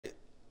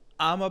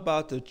I'm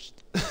about to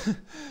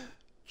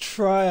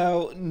try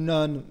out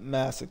Nun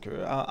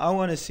Massacre. I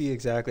want to see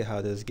exactly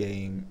how this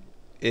game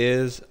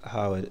is,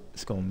 how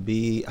it's going to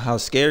be, how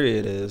scary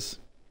it is.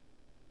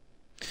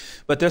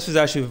 But this was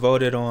actually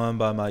voted on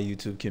by my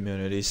YouTube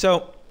community.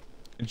 So,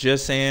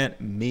 just saying,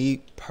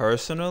 me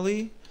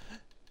personally,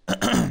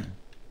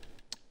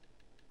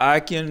 I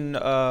can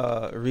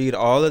read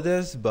all of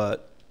this,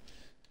 but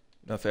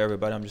for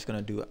everybody, I'm just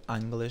going to do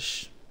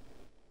English.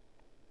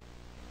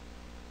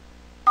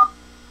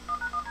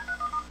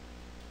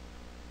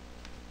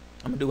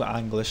 I'm gonna do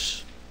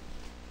English.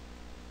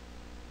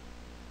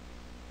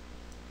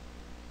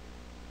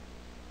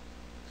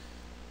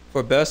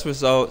 For best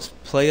results,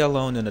 play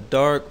alone in the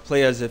dark.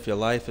 Play as if your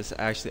life is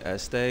actually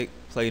at stake.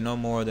 Play no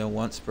more than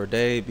once per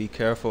day. Be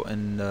careful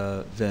in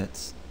the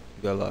vents.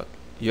 Good luck.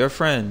 Your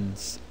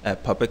friends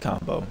at Puppet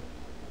Combo.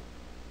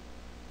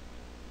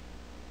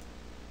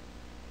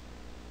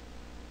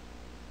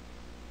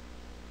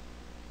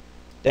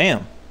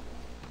 Damn.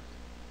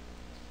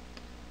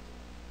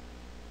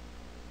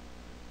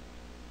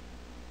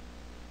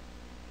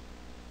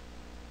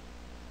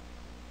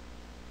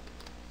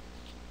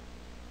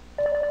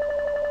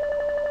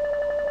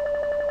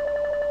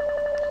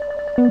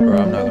 Bro,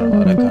 I'm not gonna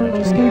lie, that kind of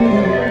just scared the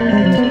hell out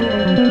of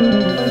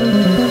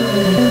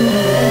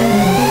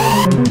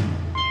me.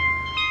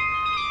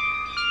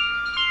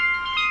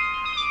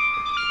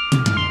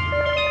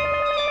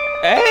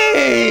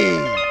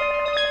 Hey!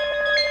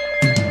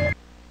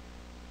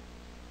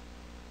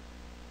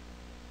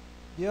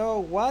 Yo,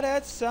 why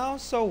that sound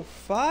so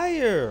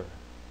fire?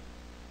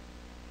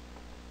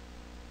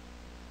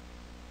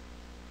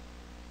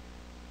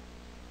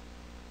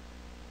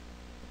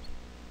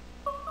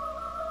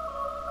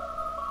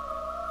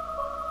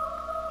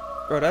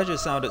 Bro, that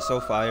just sounded so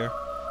fire.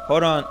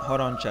 Hold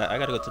on, chat. I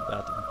gotta go to the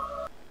bathroom.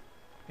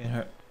 Can't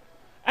hurt.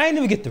 I ain't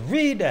even get to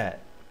read that.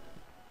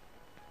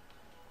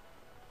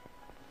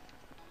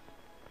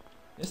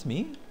 It's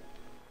me?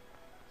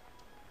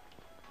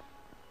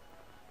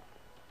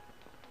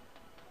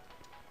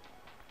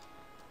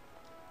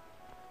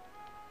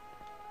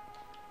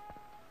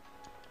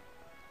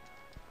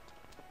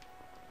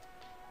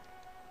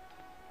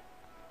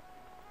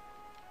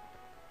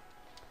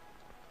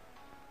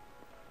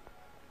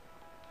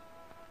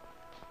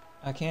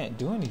 I can't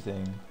do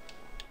anything.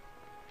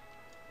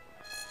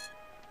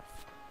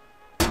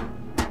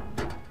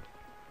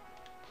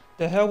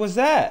 The hell was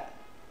that?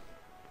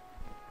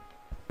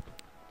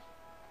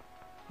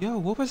 Yo,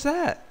 what was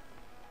that?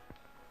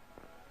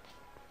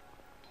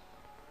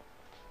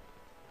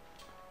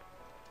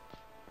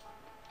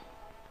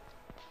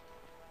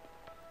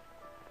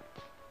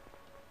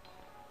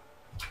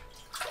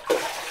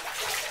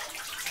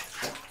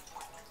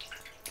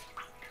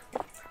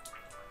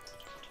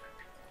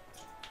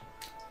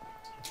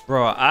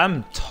 Bro,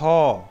 I'm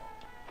tall.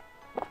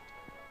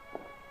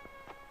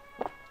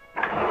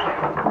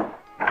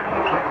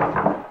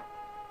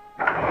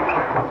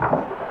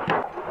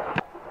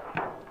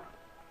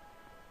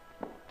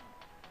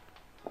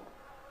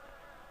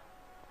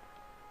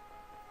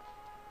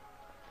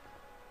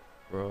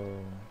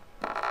 Bro.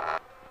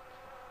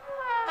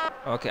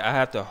 Okay, I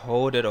have to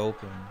hold it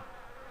open.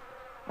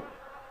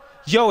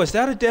 Yo, is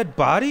that a dead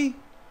body?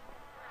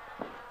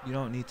 You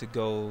don't need to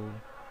go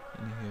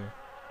in here.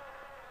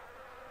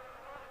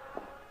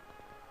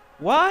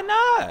 Why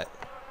not?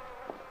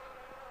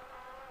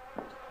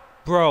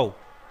 Bro.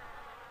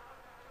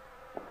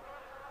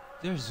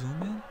 They're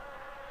zooming?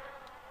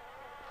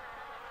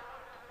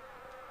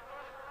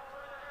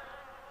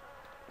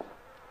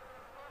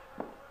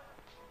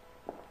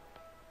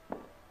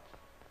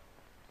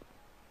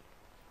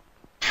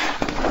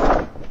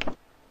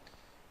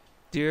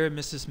 Dear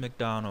Mrs.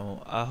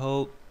 McDonald, I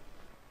hope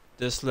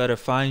this letter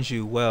finds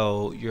you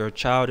well. Your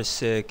child is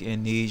sick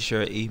and needs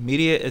your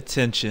immediate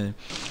attention.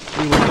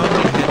 We will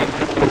normally hand.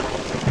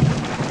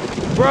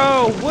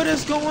 Bro, what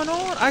is going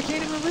on? I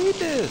can't even read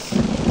this.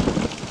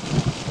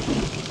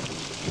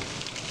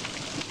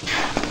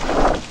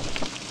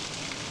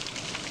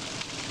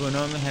 We will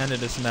normally handle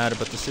this matter,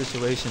 but the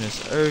situation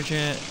is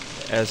urgent.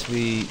 As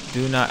we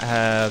do not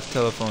have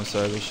telephone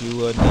service, you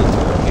will need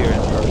to appear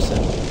in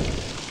person.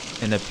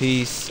 In the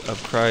peace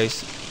of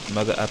Christ,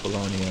 Mother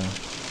Apollonia.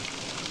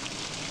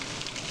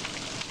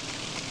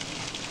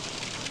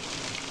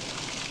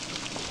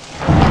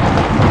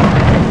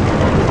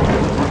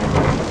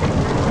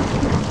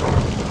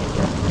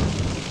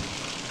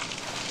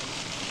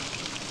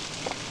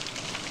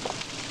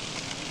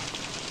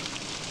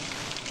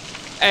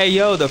 Hey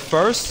yo, the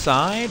first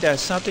sign that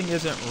something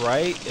isn't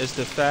right is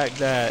the fact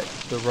that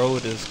the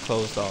road is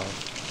closed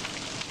off.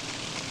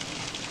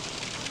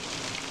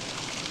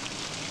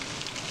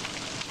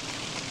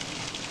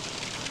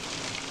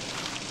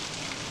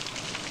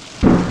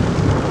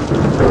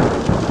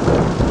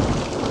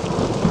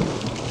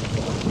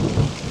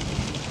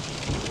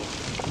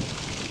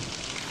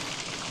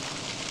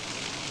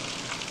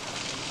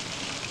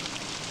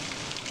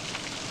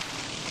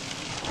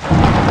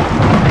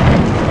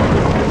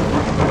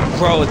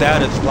 Bro,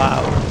 that is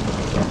loud.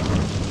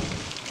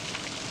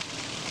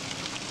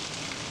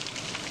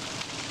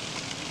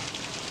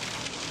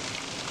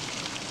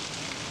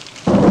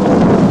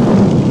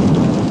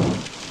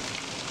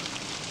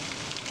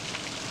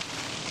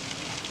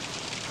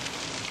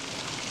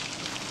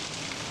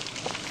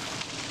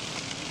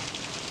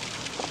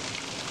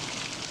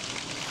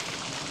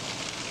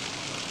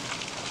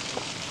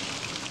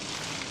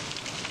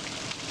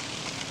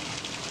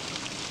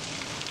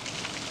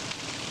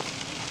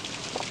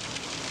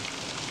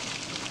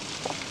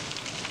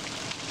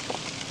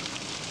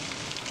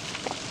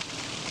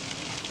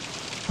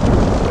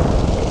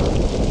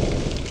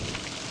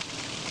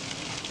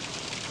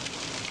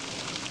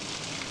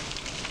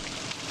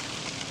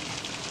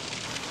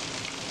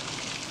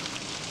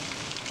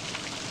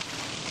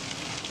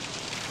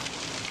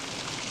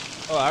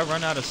 Oh, I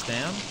run out of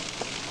stam?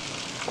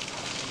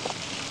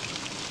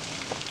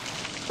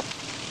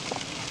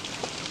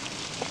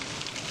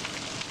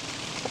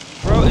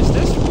 Bro, is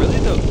this really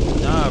the...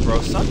 Nah,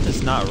 bro,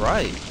 something's not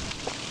right.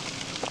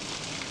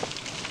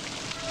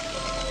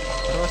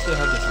 Why do I still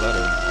have this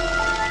letter?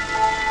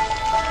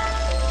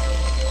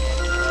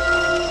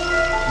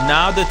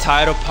 Now the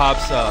title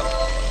pops up.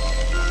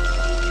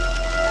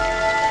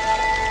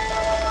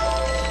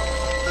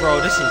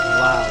 Bro, this is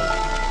loud.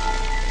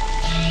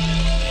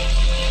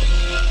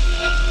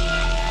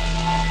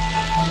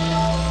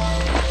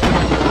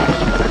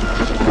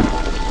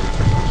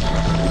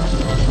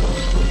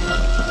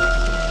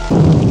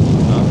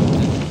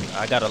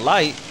 I got a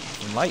light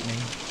from lightning.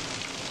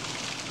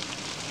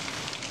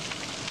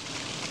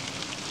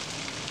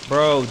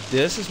 Bro,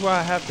 this is where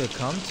I have to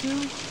come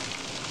to?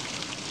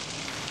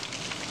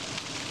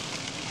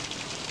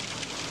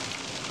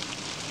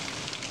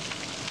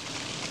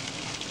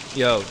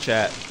 Yo,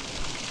 chat.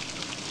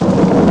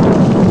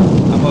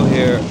 I'm over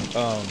here,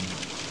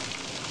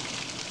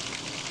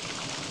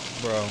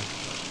 bro.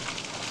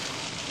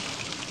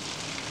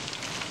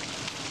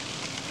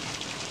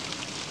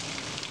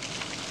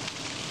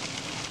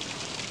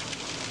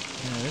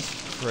 Man, this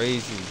is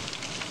crazy.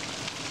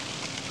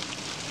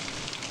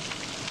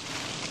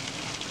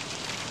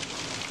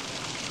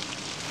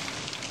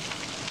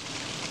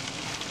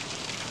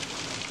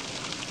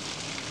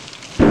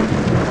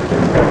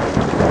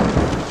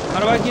 How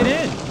do I get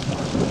in?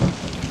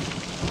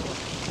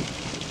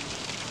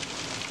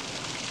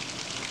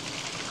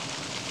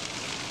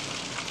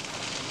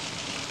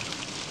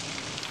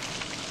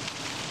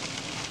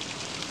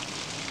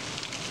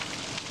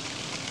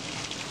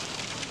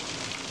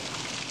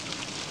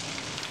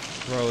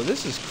 Bro,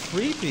 this is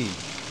creepy.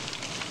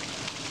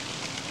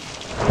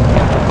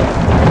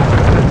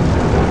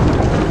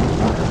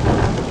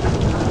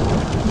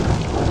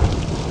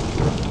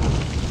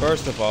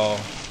 First of all,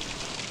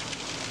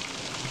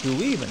 do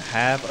we even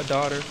have a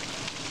daughter?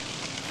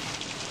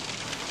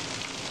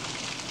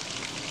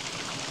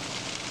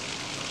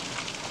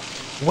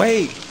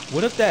 Wait,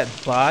 what if that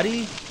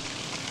body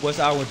was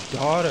our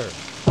daughter?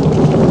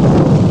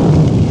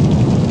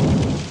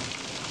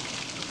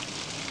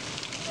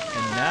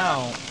 And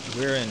now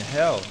we're in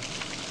hell.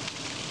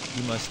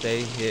 You must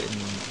stay hidden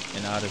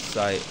and out of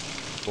sight,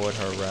 avoid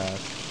her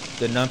wrath.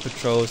 The nun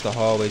patrols the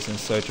hallways in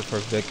search of her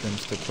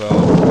victims to quell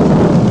her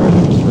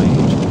murderous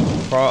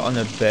rage. Crawl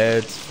under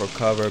beds for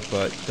cover,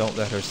 but don't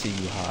let her see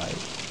you hide.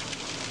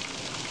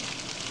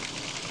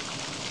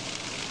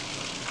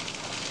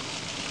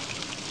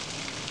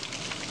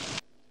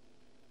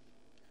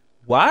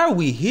 Why are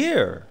we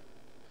here?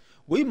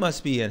 We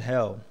must be in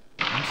hell.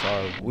 I'm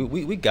sorry.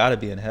 We gotta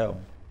be in hell.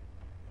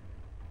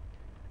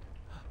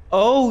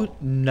 Oh,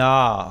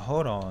 nah.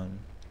 Hold on.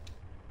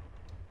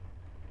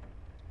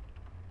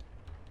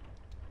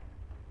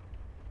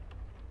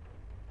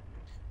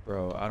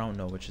 Bro, I don't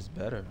know which is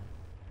better.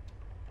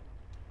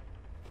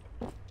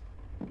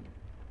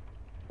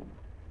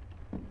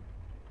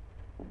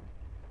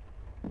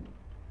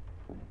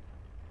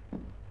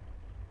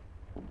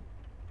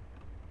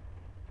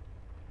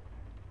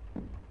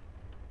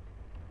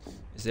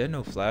 Is there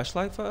no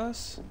flashlight for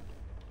us?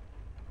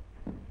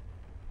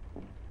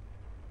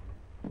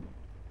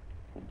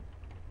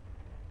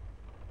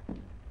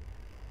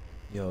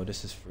 Yo,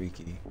 this is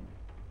freaky.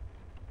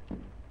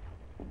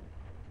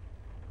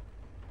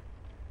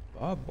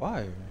 Barbed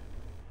wire.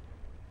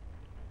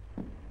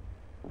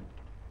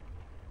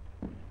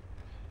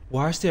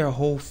 Why is there a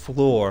whole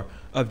floor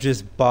of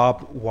just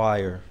barbed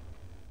wire?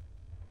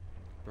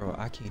 Bro,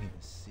 I can't even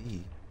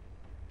see.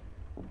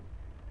 What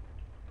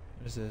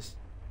is this?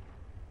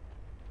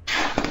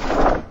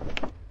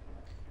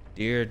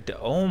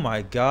 Oh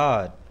my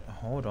god.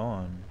 Hold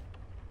on.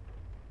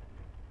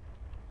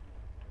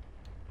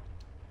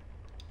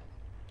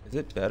 Is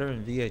it better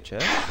in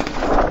VHS?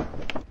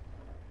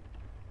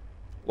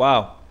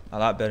 Wow, a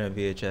lot better in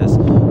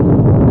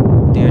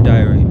VHS. Dear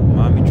diary,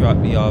 mommy dropped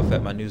me off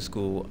at my new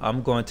school.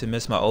 I'm going to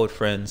miss my old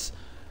friends.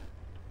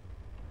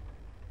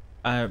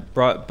 I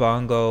brought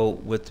Bongo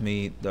with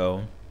me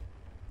though.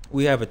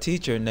 We have a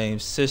teacher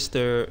named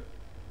Sister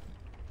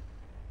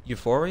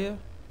Euphoria?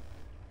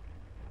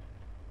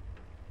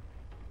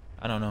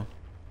 I don't know.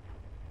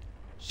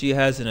 She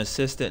has an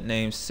assistant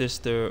named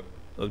Sister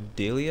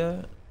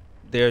Odelia.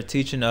 They're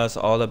teaching us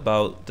all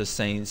about the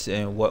saints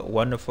and what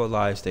wonderful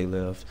lives they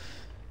lived.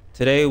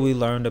 Today we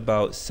learned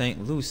about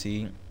Saint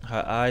Lucy.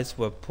 Her eyes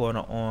were put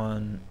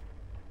on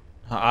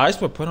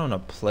a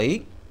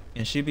plate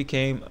and she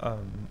became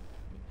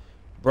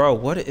bro,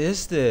 what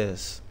is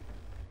this?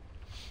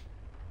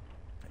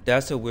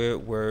 That's a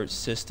weird word.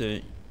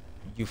 Sister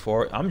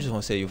Euphoria, I'm just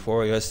gonna say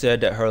Euphoria,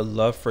 said that her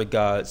love for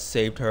God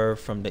saved her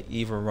from the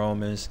evil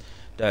Romans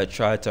that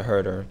tried to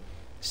hurt her.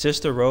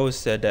 Sister Rose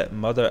said that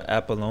Mother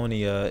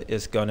Apollonia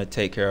is gonna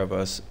take care of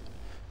us.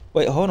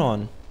 Wait, hold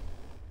on.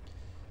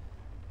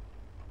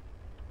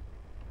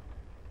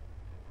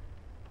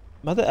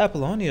 Mother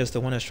Apollonia is the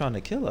one that's trying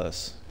to kill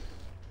us.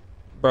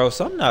 Bro,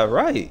 something not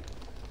right.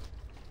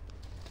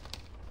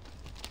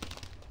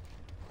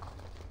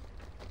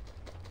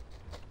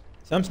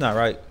 Something's not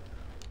right.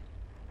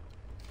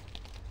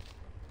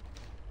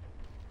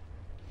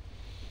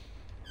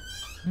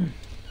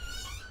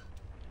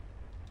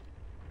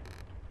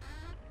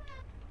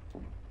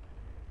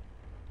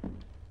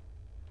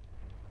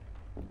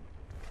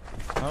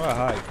 How do I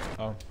hide?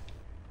 Oh.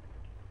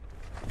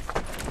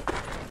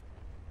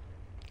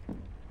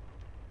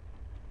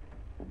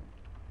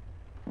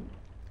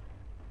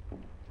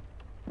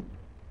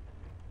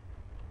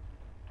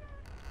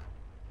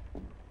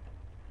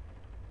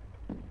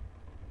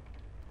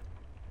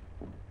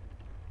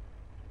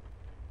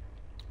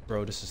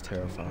 Bro, this is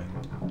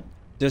terrifying.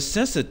 The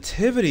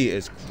sensitivity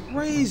is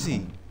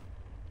crazy.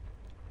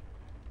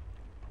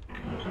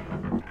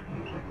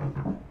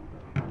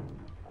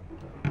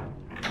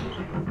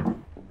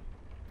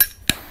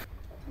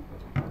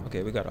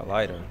 Okay, we got a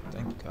lighter.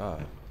 Thank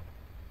God.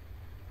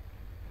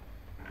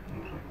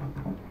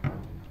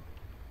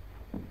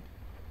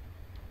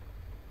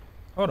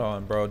 Hold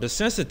on, bro. The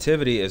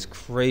sensitivity is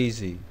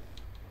crazy.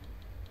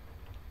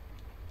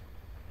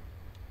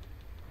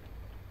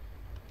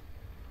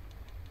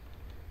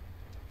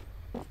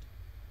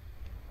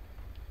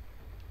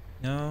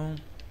 No.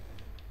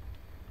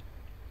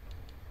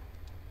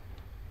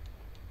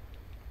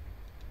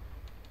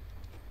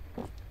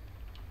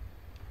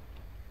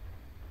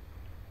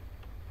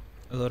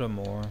 A little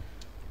more.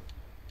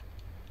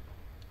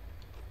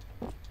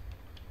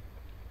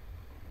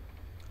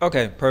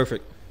 Okay,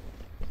 perfect.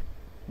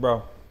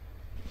 Bro.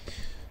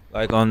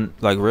 Like on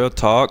like real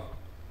talk,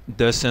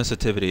 the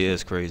sensitivity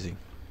is crazy.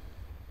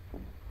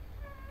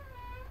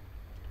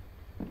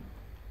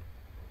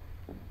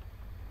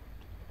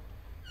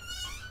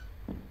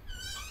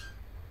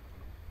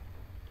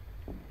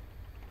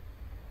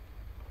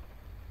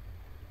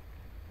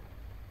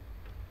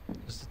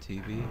 Is the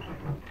TV?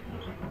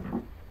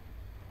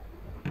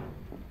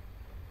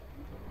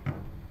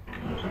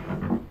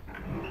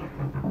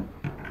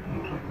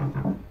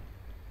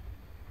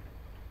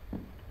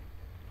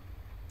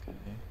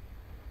 Okay.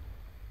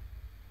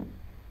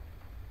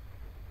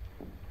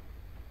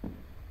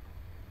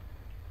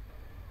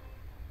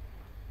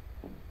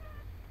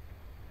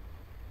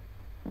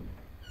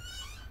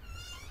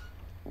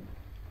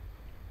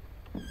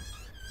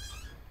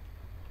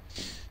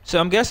 So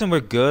I'm guessing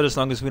we're good as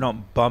long as we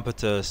don't bump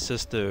into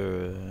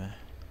Sister.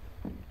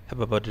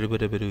 What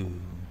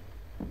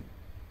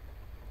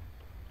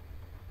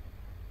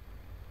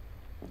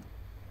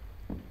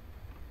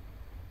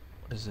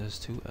is this?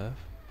 2F?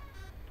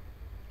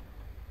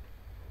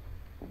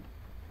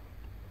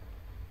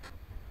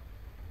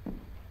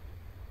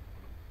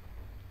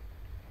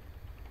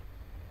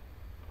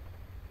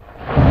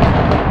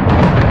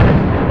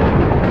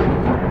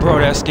 Bro,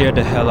 that scared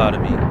the hell out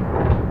of me.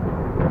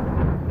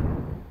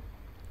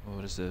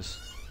 What is this?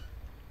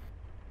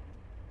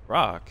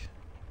 Rock?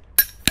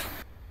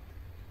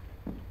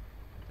 What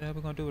the hell are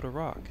we gonna do with a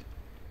rock?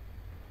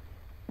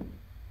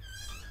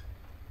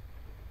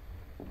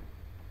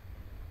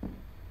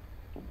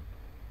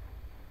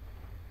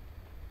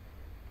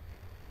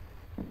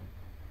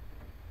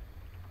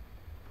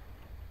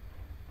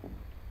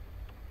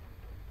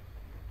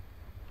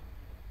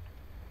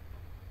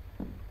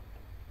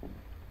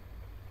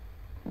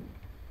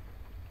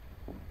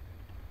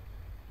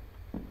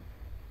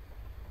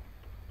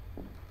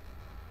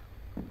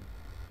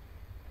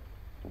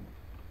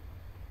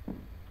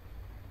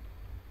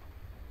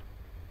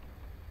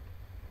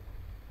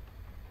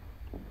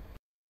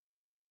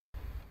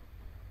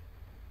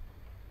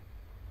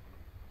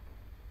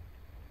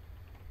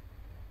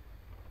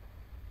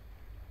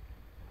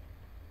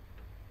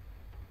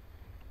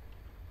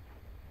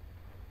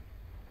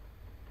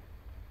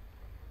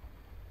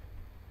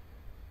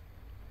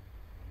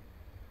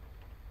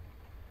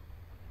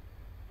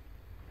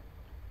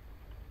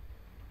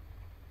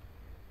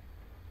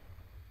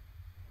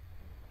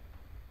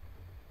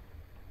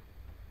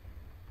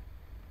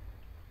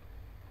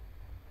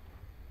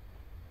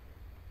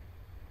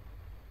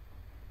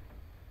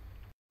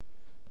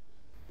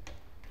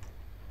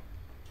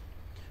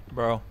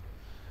 Bro,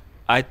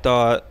 I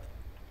thought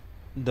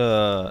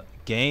the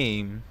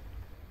game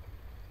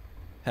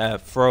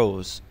had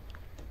froze,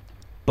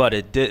 but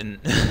it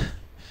didn't.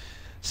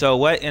 So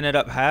what ended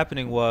up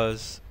happening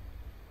was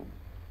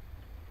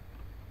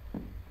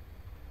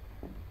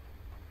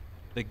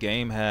the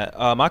game had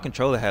my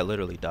controller had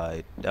literally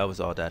died. That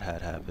was all that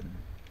had happened.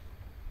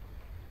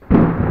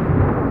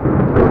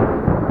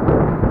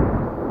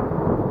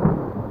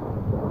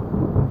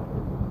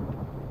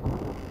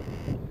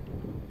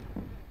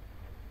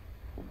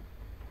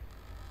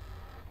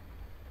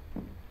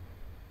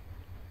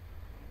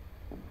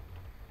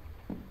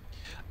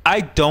 I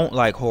don't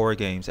like horror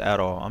games at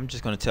all. I'm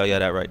just gonna tell you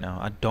that right now.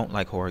 I don't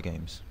like horror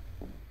games.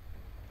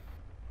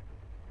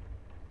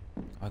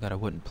 I got a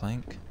wooden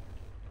plank.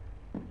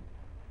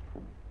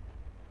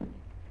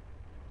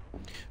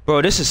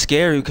 Bro, this is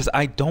scary because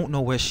I don't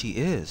know where she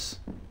is.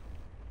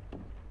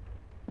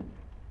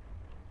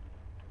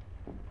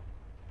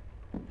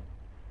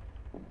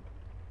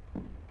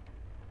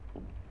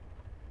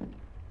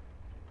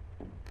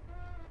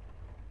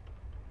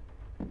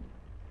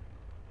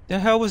 The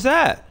hell was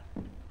that?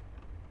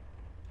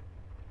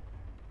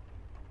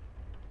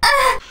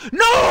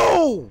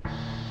 No!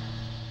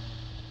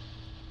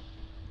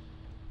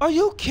 Are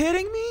you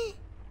kidding me?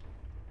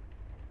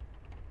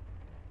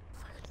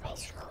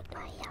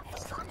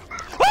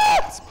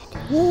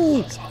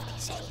 Ooh.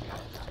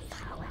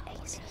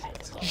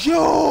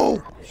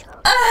 Yo!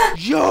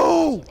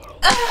 Yo!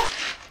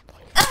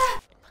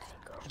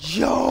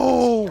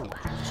 Yo!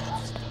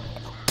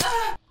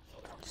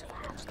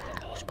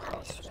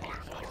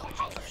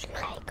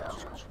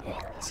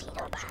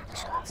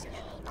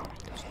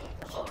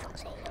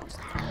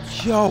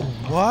 Yo,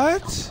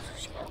 what?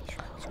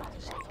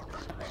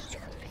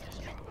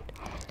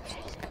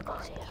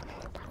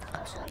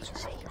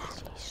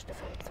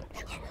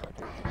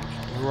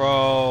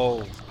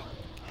 Bro.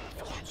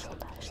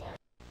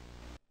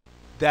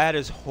 That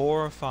is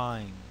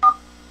horrifying.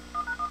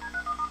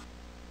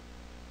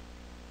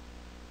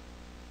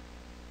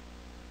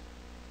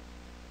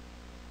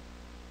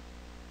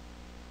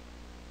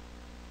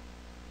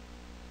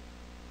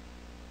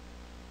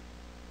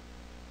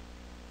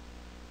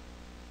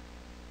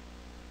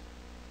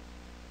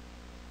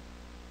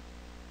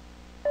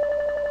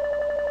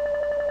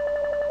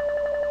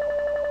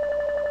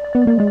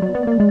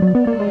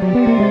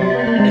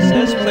 It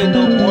says play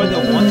no more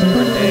than once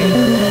per day.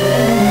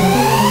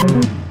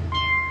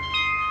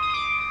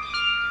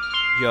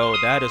 Yo,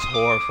 that is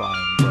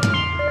horrifying, bro.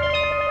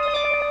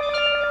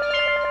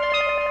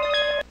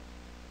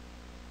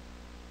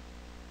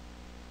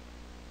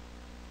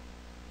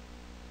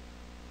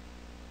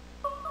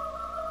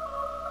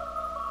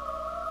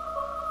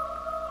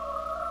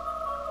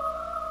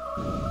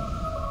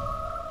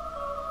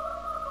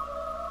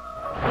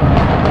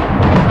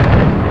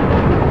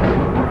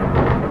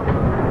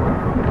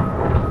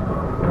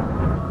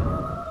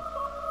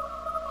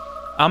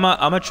 I'm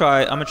gonna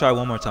try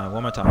one more time.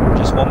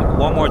 Just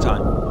one more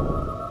time.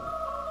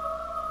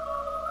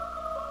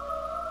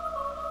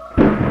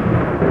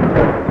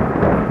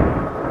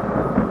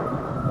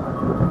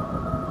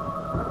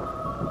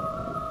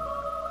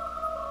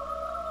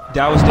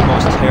 That was the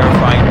most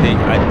terrifying thing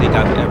I think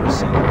I've ever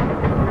seen.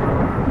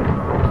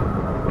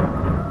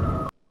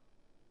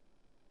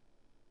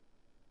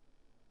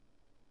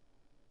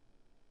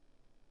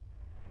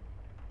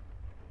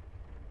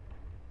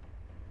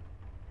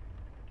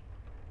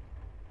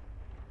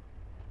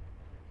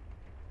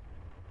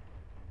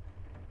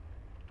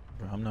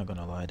 I'm not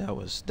gonna lie, that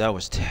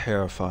was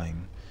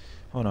terrifying.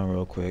 Hold on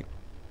real quick.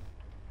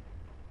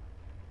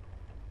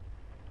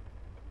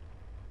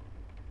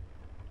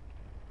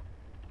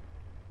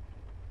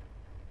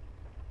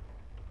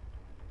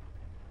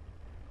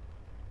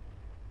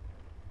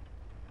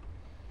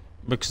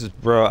 Because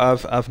bro,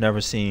 I've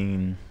never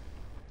seen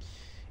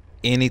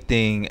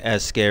anything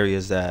as scary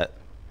as that.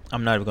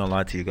 I'm not even gonna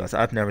lie to you guys.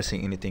 I've never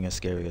seen anything as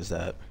scary as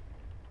that.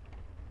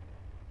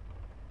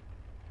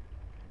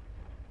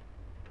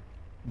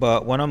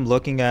 But what I'm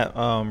looking at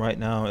right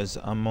now is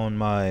I'm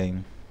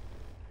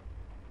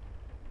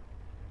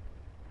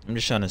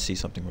just trying to see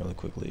something really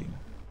quickly.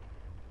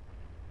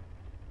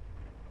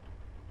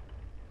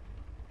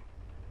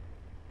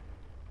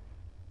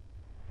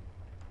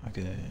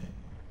 Okay.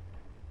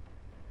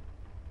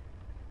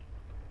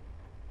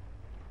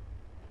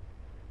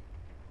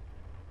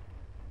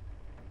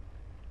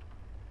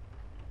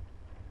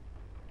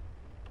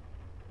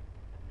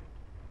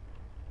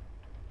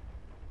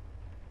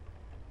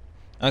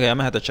 Okay, I'm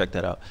gonna have to check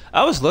that out.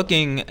 I was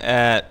looking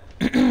at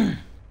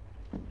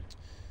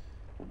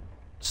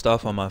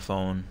stuff on my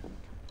phone,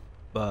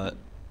 but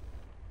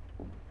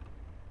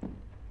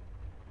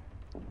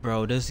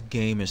bro, this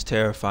game is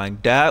terrifying.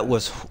 That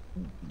was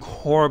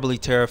horribly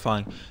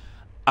terrifying.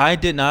 I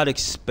did not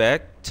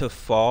expect to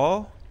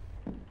fall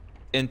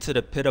into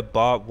the pit of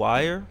barbed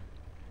wire.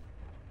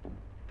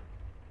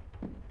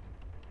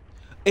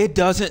 It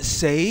doesn't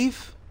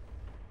save.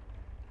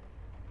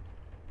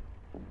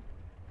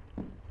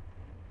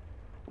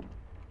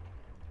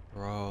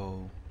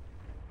 Bro.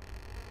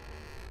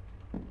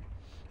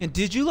 And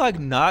did you like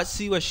not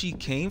see where she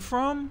came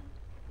from?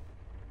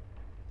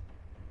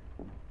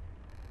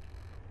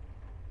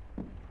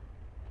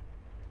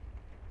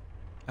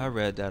 I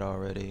read that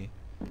already.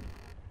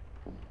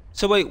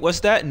 So wait,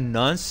 was that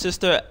Nun's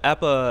sister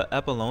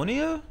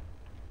Apollonia?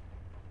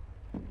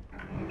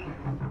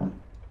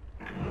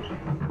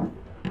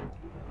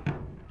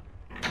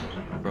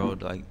 Bro,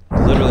 like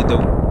literally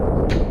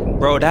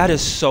bro, that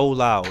is so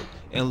loud.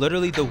 And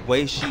literally the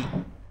way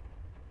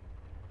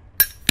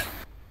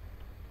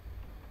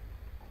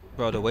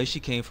bro, the way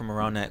she came from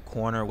around that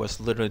corner was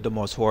literally the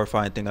most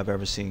horrifying thing I've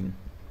ever seen.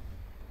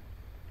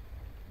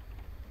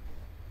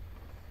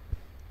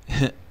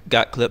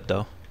 Got clipped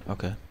though.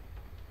 Okay.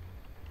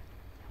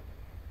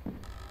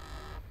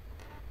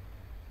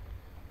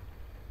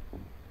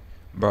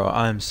 Bro,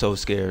 I'm so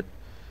scared.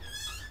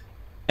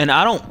 And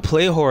I don't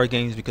play horror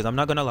games because I'm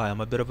not gonna lie,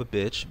 I'm a bit of a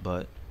bitch,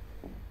 but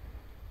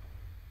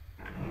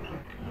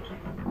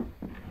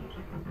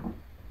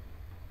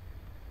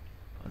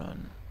hold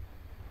on.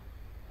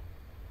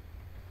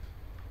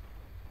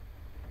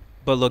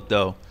 But look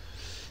though,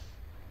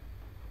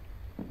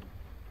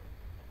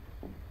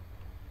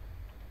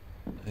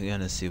 We're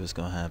gonna see what's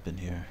gonna happen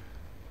here.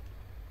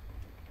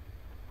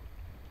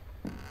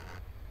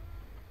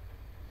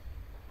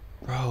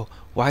 Bro,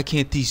 why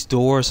can't these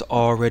doors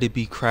already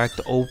be cracked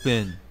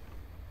open?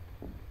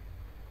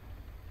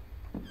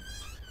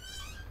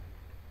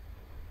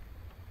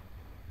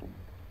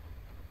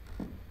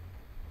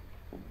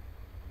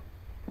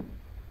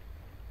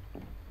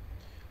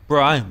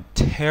 Bro, I am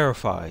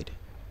terrified.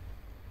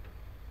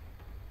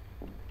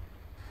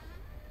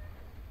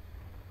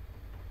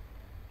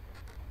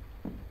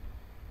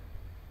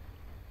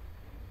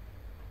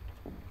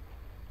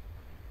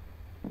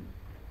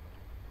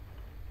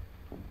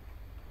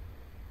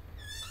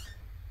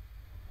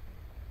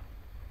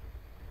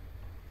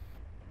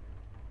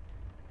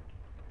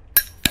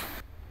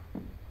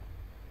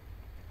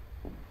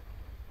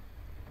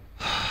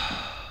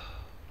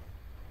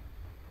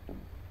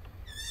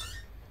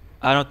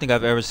 I don't think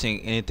I've ever seen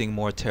anything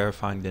more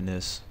terrifying than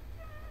this.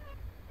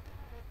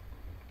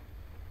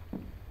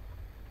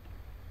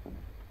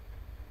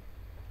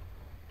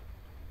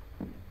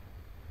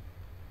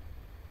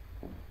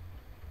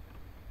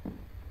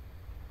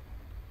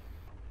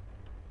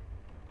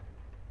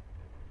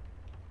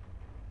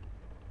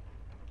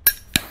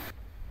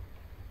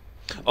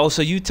 Oh,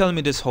 so you telling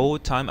me this whole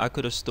time I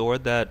could have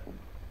stored that?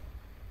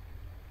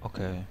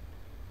 Okay.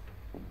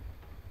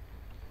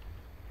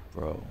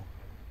 Bro.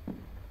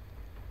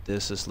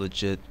 This is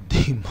legit.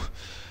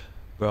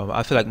 Bro,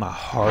 I feel like my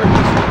heart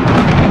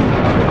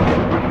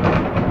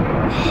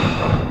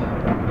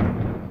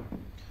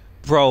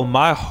is... Bro,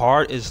 my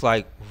heart is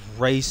like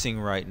racing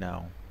right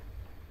now.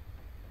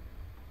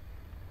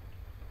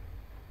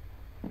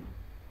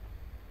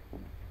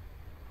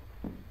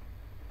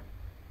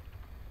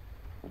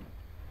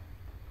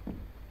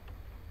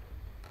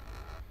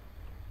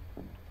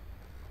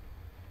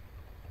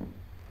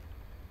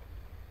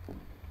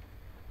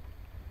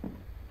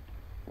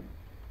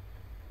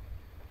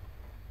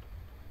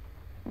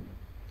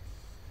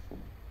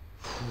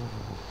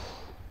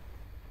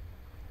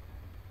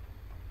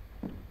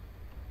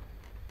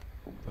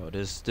 Bro,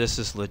 this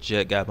is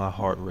legit got my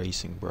heart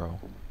racing, bro.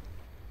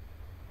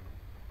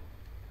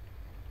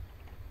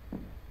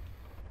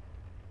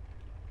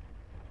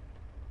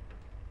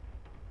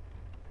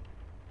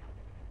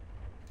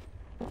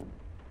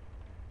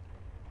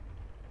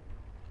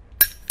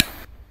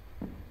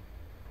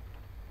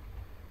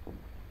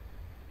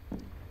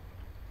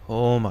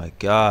 Oh my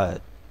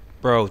god.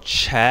 Bro,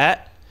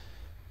 chat?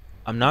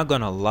 I'm not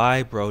gonna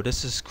lie, bro.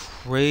 This is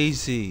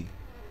crazy.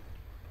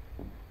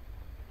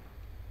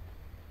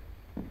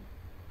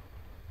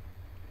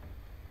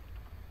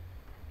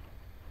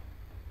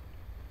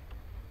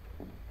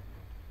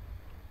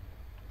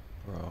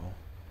 Bro.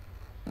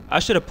 I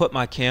should have put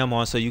my cam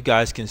on so you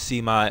guys can see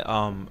my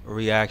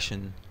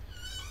reaction.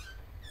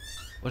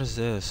 What is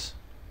this?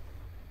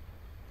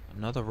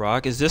 Another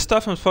rock? Is this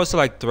stuff I'm supposed to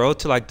like throw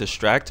to like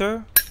distract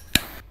her?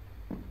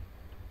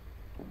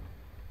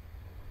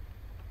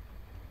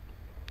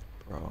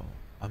 Bro,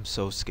 I'm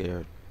so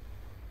scared.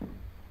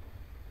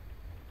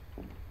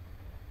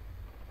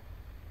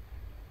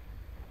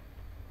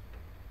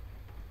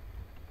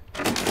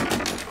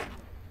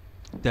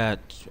 That,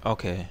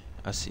 okay,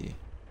 I see.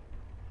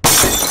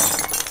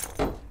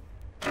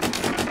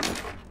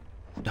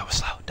 That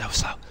was loud, that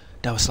was loud,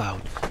 that was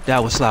loud,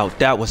 that was loud,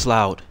 that was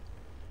loud.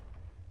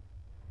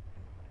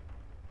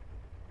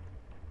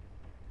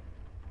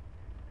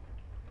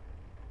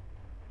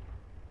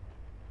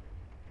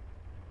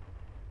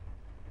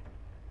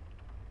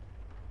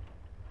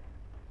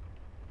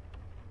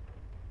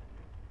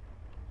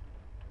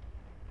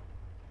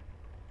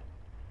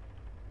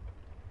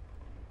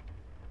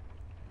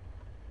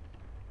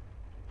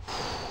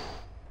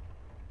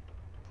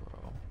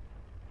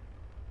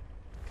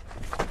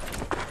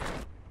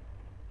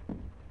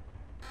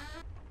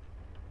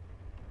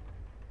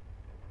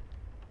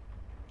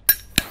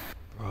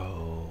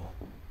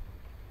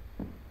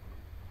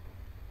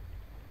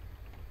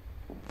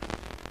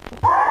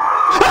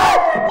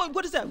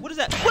 What is that? What is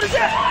that? What is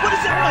that? What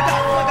is that?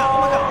 Oh my god! Oh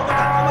my god!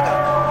 Oh my god! Oh my god!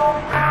 Oh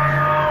my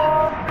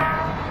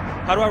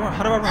god! How do I run?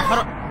 How do I run? How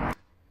do I...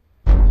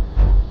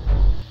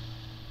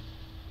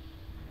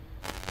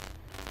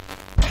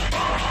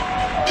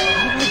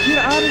 How do I get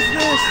out of this?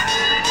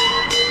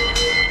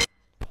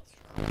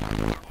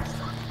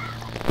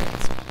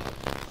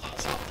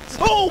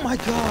 Oh my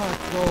god,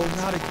 bro!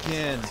 Not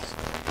again.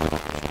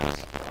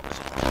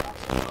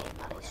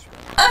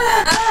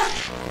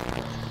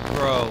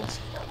 Bro.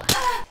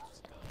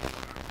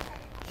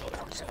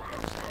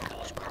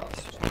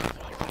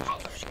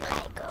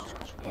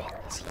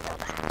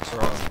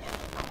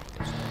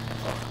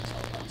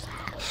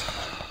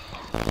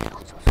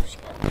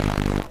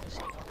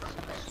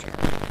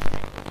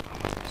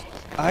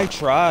 I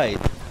tried.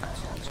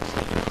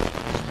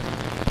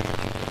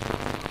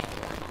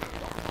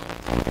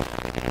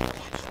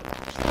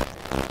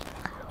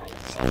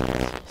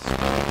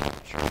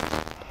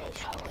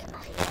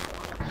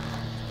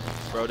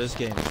 Bro, this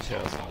game is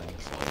terrifying.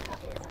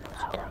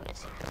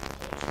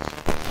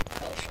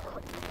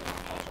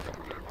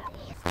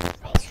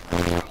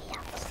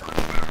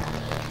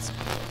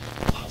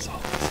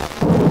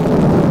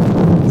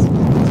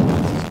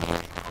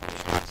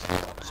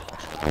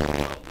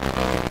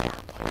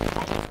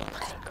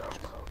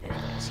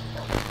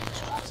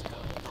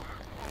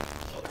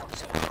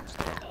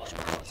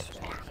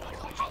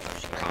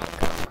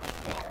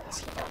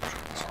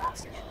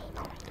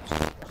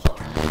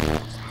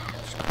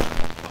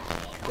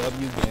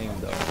 W game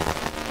though.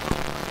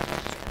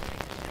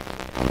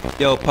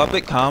 Yo,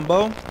 puppet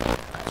combo.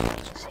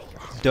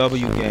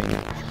 W game.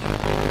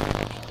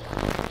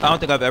 I don't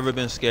think I've ever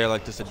been scared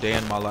like this a day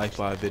in my life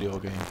by a video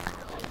game.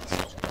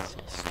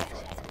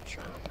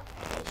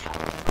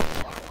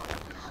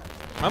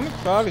 I'm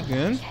gonna try it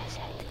again.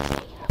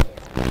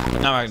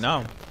 Not right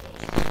now.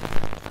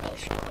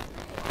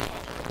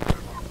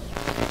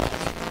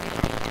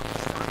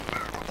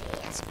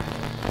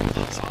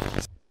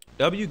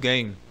 W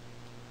game.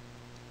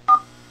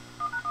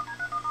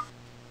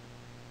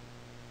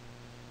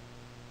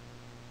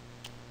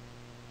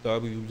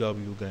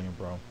 W game,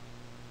 bro.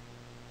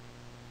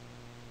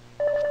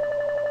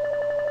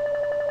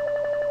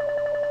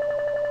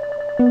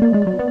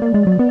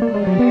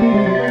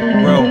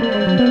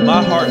 Bro,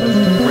 my heart was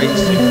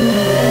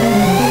racing.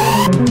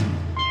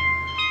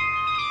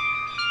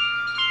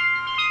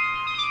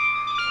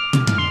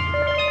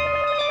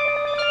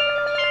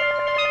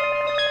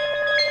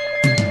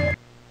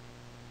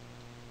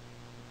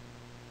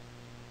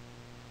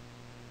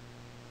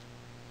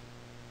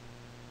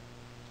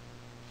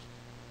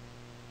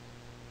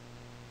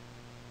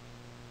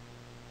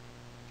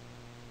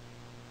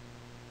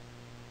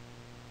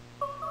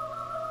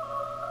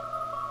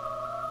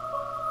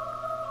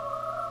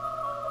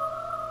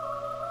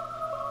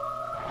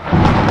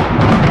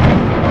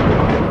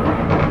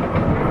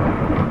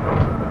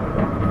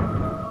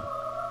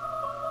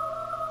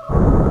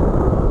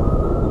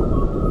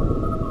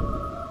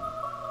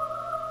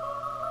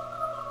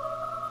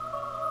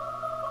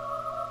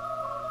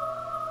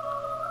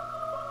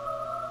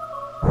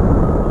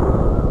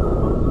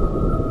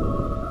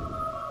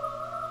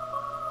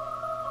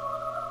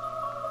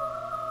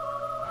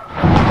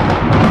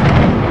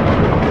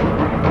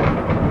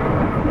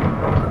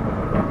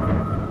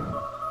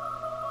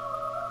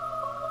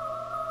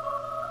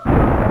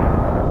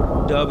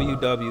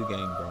 W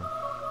game, bro.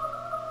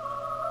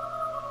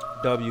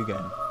 W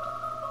game.